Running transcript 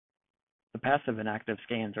passive and active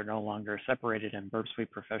scans are no longer separated in Burp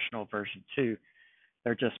Suite Professional version 2.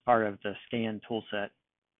 They're just part of the scan toolset.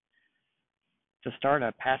 To start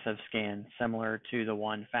a passive scan similar to the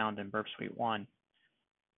one found in Burp Suite 1,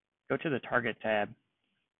 go to the Target tab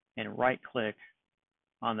and right-click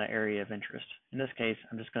on the area of interest. In this case,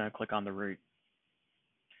 I'm just going to click on the root.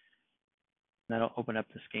 That'll open up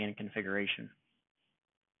the scan configuration.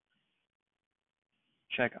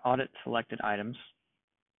 Check Audit Selected Items,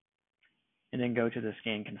 and then go to the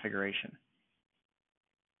scan configuration.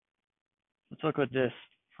 Let's look at this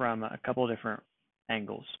from a couple of different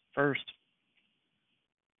angles. First,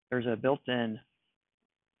 there's a built-in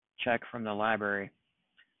check from the library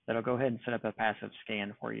that'll go ahead and set up a passive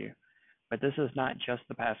scan for you. But this is not just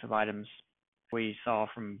the passive items we saw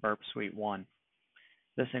from Burp Suite 1.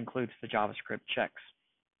 This includes the JavaScript checks.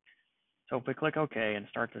 So if we click OK and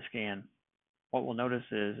start the scan, what we'll notice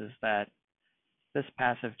is that this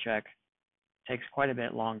passive check takes quite a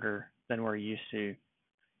bit longer than we're used to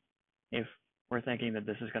if we're thinking that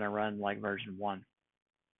this is going to run like version 1.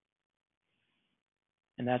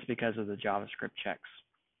 And that's because of the JavaScript checks.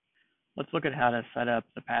 Let's look at how to set up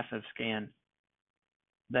the passive scan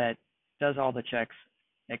that does all the checks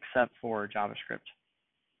except for JavaScript.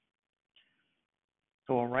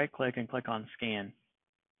 So we'll right-click and click on Scan.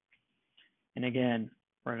 And again,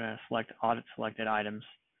 we're going to select Audit Selected Items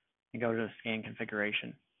and go to the Scan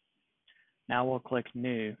Configuration. Now we'll click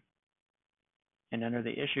New, and under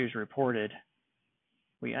the Issues Reported,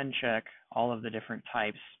 we uncheck all of the different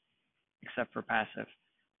types except for passive.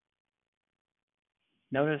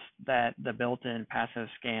 Notice that the built-in passive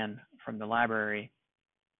scan from the library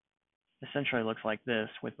essentially looks like this,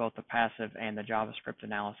 with both the passive and the JavaScript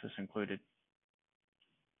analysis included.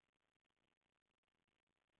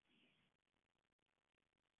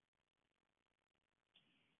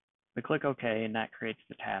 We click OK, and that creates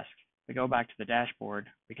the task. If we go back to the dashboard,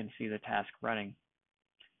 we can see the task running.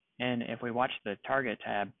 And if we watch the Target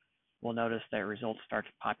tab, we'll notice that results start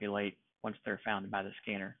to populate once they're found by the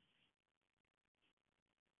scanner.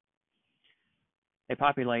 They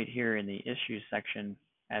populate here in the Issues section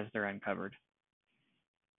as they're uncovered.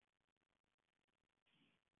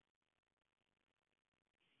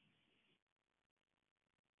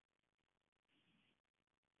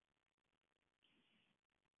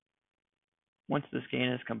 Once the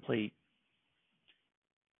scan is complete,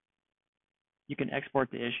 you can export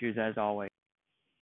the issues as always.